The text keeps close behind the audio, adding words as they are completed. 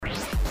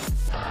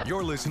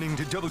You're listening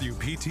to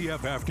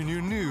WPTF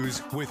Afternoon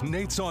News with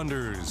Nate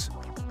Saunders.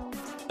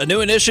 A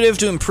new initiative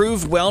to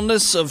improve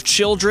wellness of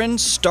children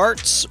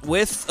starts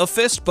with a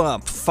fist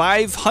bump.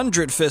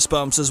 500 fist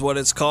bumps is what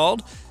it's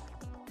called.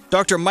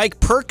 Dr. Mike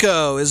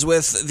Perko is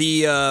with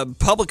the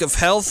Public of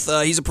Health.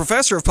 He's a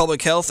professor of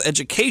public health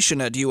education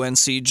at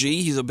UNCG.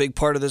 He's a big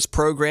part of this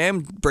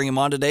program. Bring him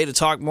on today to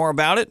talk more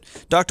about it.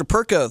 Dr.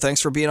 Perko, thanks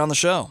for being on the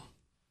show.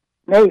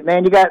 Nate,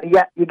 man, you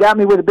got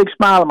me with a big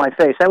smile on my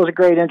face. That was a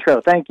great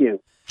intro. Thank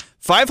you.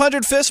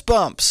 500 fist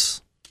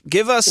bumps.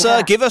 Give us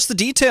the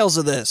details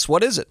of this.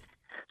 What is it?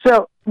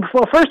 So,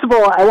 well, first of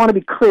all, I want to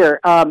be clear.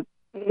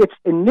 It's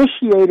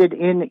initiated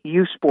in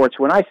youth sports.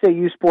 When I say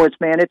youth sports,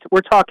 man,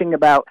 we're talking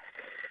about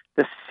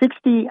the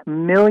 60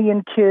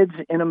 million kids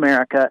in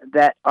America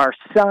that are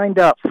signed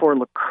up for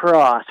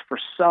lacrosse, for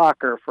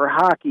soccer, for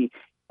hockey,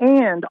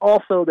 and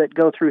also that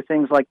go through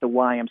things like the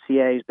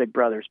YMCA's, Big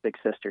Brothers, Big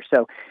Sisters.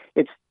 So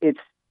it's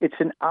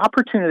an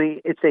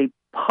opportunity. It's a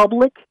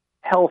public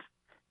health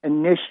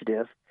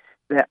initiative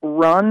that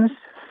runs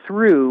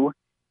through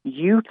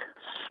youth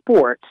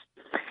sports.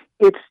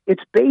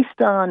 It's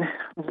based on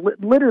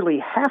literally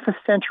half a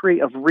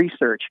century of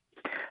research.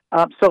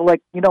 So,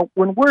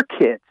 when we're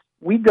kids,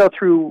 we go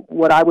through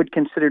what I would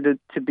consider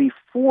to be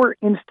four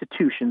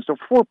institutions or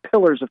four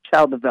pillars of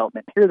child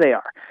development. Here they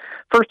are.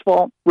 First of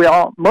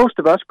all, most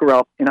of us grow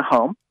up in a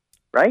home,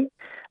 right?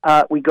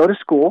 We go to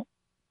school.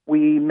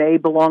 We may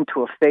belong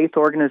to a faith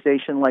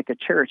organization like a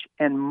church,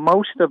 and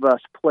most of us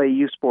play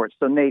youth sports.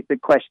 So, Nate,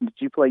 big question: did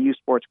you play youth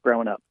sports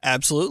growing up?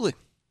 Absolutely.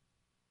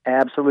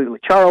 Absolutely.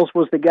 Charles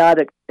was the guy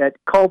that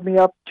called me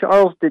up.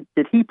 Charles, did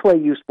he play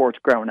youth sports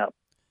growing up?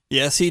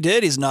 Yes, he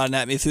did. He's nodding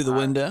at me through the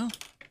window.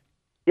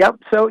 Yep.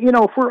 So,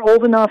 if we're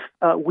old enough,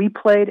 we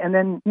played, and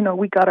then,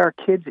 we got our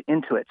kids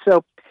into it.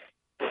 So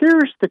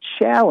here's the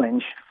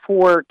challenge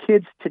for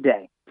kids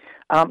today.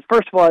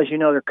 First of all, as you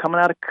know, they're coming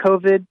out of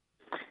COVID.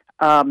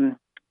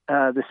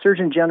 The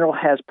Surgeon General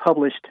has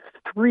published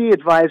 3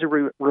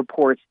 advisory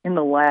reports in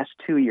the last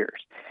 2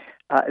 years.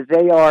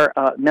 They are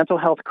mental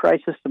health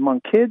crisis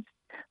among kids,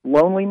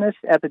 loneliness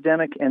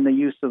epidemic, and the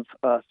use of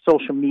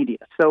social media.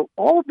 So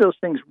all of those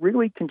things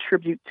really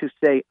contribute to,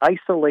 say,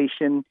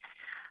 isolation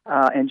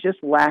and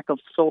just lack of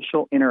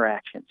social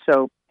interaction.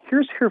 So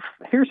here's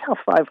how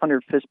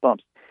 500 fist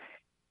bumps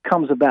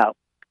comes about.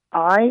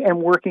 I am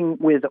working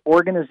with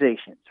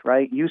organizations,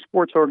 right, youth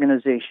sports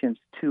organizations,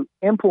 to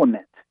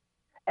implement,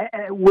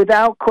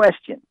 without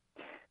question,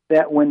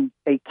 that when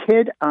a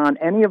kid on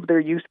any of their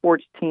youth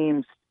sports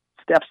teams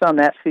steps on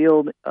that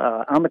field,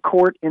 on the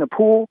court, in a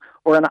pool,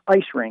 or in an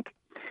ice rink,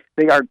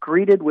 they are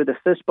greeted with a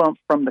fist bump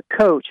from the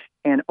coach,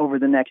 and over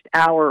the next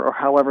hour or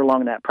however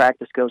long that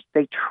practice goes,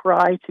 they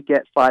try to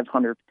get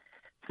 500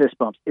 fist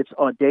bumps. It's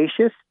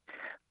audacious.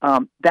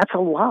 That's a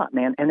lot,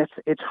 man, and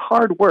it's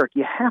hard work.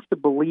 You have to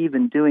believe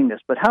in doing this.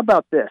 But how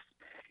about this?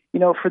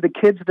 For the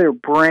kids that are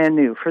brand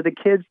new, for the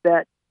kids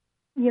that,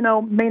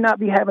 may not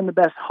be having the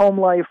best home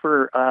life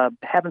or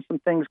having some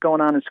things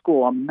going on in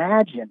school,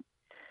 imagine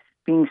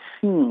being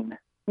seen,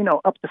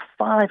 up to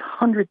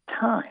 500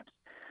 times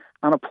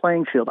on a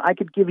playing field. I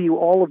could give you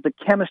all of the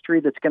chemistry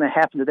that's going to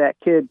happen to that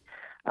kid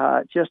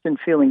just in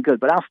feeling good.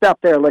 But I'll stop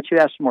there and let you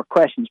ask some more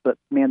questions. But,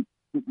 man,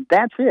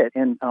 that's it.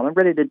 And I'm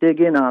ready to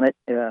dig in on it,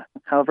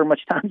 however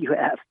much time you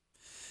have.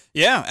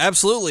 Yeah,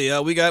 absolutely.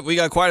 We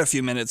got quite a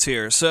few minutes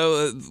here.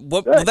 So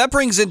what that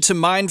brings into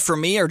mind for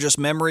me are just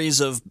memories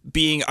of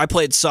I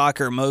played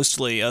soccer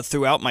mostly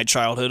throughout my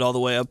childhood all the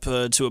way up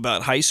to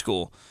about high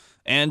school.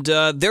 And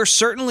there's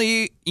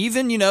certainly,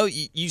 even,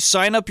 you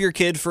sign up your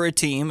kid for a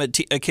team. A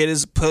kid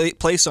is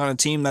placed on a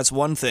team, that's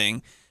one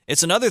thing.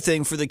 It's another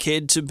thing for the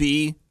kid to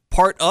be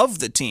part of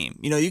the team.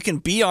 You can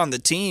be on the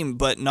team,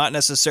 but not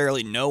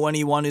necessarily know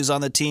anyone who's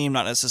on the team,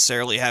 not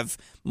necessarily have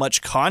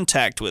much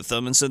contact with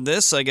them. And so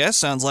this, I guess,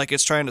 sounds like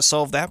it's trying to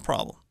solve that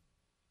problem.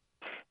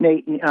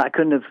 Nate, I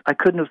couldn't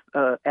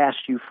have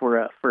asked you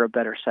for a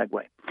better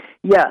segue.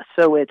 Yeah,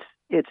 so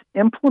it's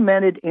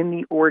implemented in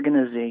the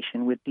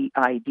organization with the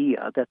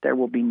idea that there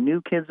will be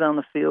new kids on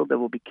the field. There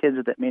will be kids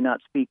that may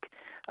not speak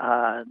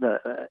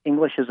the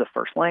English as a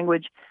first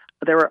language.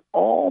 There are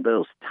all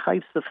those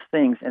types of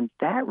things, and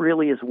that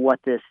really is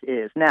what this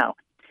is. Now,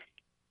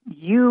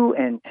 you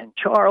and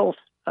Charles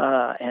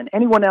and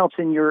anyone else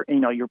in your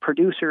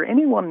producer,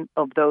 any one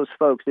of those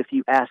folks, if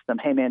you ask them,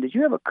 hey, man, did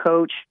you have a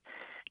coach,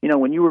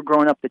 when you were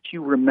growing up that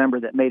you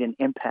remember that made an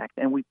impact?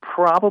 And we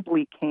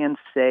probably can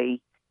say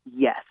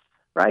yes,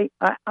 right?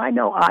 I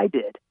know I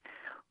did.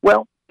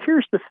 Well,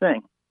 here's the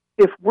thing.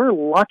 If we're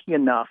lucky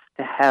enough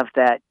to have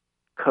that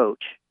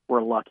coach,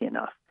 we're lucky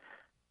enough.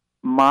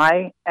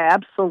 My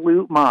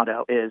absolute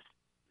motto is,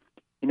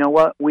 you know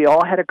what? We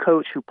all had a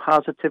coach who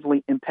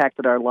positively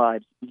impacted our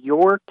lives.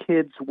 Your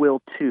kids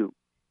will too,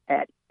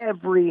 at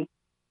every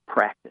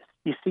practice.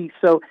 You see,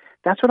 so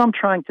that's what I'm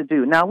trying to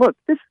do. Now, look,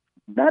 this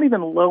is not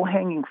even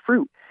low-hanging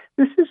fruit.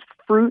 This is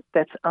fruit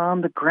that's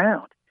on the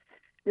ground.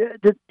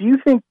 Do you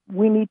think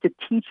we need to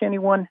teach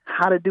anyone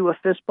how to do a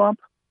fist bump?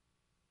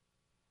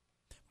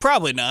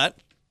 Probably not.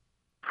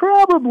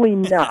 Probably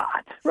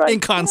not. Right? In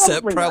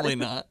concept, probably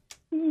not.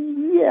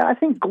 Yeah, I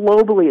think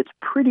globally it's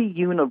pretty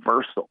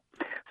universal.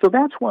 So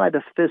that's why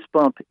the fist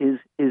bump is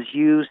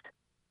used.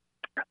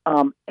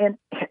 And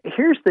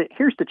here's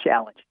the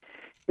challenge: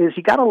 is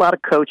you got a lot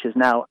of coaches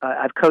now.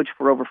 I've coached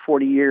for over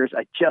 40 years.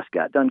 I just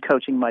got done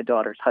coaching my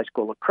daughter's high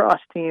school lacrosse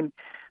team.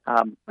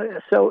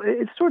 So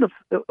it's sort of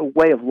a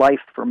way of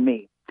life for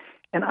me.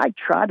 And I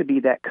try to be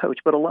that coach,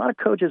 but a lot of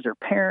coaches are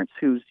parents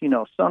whose,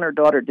 son or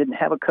daughter didn't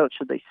have a coach,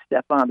 so they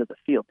step onto the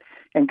field.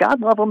 And God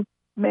love them,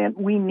 man,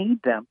 we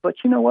need them. But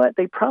you know what?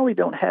 They probably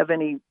don't have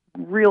any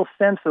real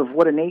sense of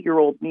what an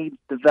 8-year-old needs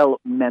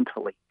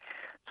developmentally.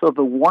 So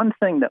the one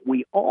thing that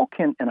we all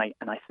can, and I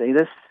say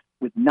this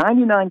with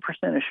 99%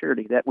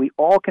 assurity, that we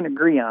all can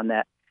agree on,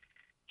 that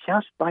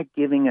just by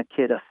giving a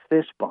kid a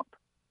fist bump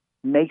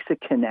makes a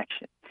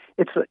connection.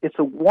 It's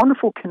a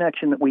wonderful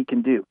connection that we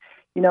can do.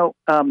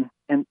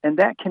 And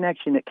that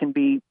connection, it can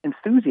be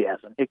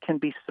enthusiasm, it can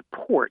be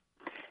support,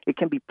 it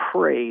can be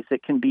praise,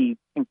 it can be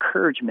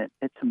encouragement.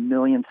 It's a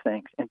million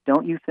things. And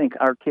don't you think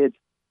our kids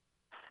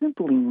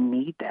simply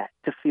need that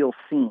to feel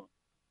seen?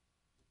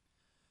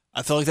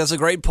 I feel like that's a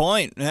great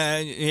point.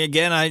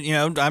 Again,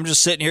 I'm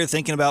just sitting here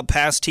thinking about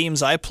past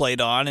teams I played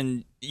on,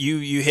 and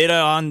you hit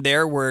on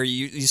there where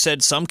you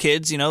said some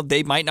kids,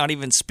 they might not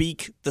even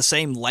speak the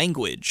same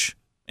language.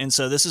 And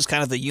so this is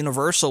kind of the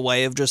universal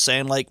way of just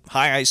saying, like,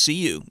 hi, I see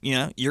you.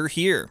 You're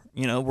here.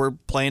 We're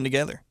playing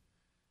together.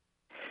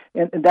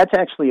 And that's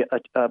actually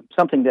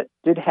something that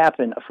did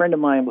happen. A friend of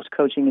mine was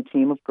coaching a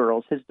team of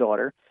girls, his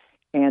daughter,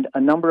 and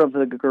a number of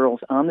the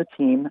girls on the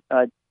team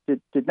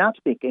did not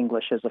speak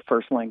English as a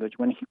first language.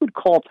 When he would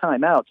call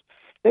timeouts,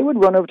 they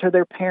would run over to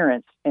their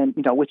parents, and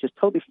which is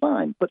totally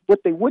fine. But what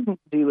they wouldn't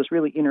do is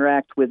really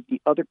interact with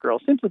the other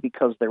girls, simply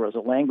because there was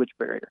a language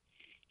barrier.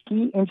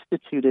 He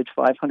instituted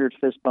 500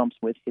 fist bumps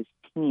with his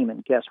team,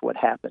 and guess what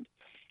happened?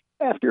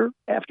 After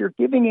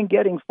giving and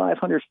getting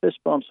 500 fist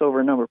bumps over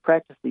a number of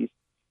practices,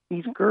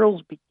 these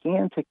girls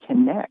began to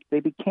connect. They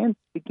began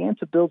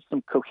to build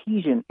some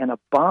cohesion and a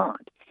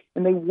bond,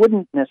 and they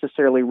wouldn't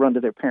necessarily run to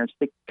their parents.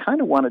 They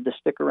kind of wanted to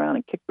stick around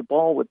and kick the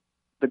ball with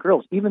the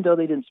girls, even though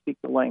they didn't speak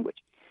the language.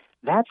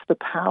 That's the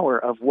power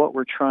of what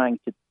we're trying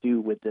to do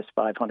with this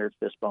 500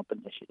 fist bump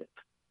initiative.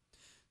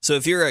 So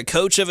if you're a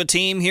coach of a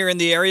team here in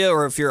the area,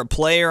 or if you're a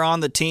player on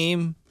the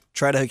team,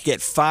 try to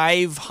get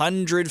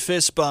 500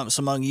 fist bumps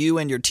among you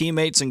and your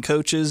teammates and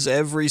coaches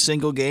every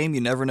single game. You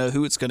never know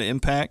who it's going to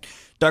impact.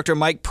 Dr.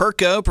 Mike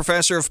Perko,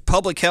 Professor of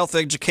Public Health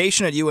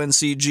Education at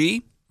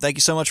UNCG, thank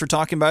you so much for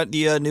talking about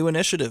the new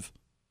initiative.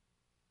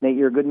 Nate,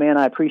 you're a good man.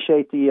 I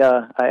appreciate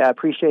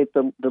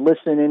the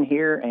listen in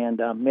here,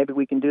 and maybe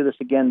we can do this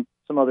again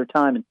some other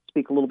time and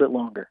speak a little bit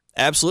longer.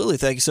 Absolutely.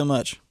 Thank you so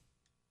much.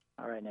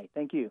 All right, Nate.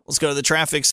 Thank you. Let's go to the traffic.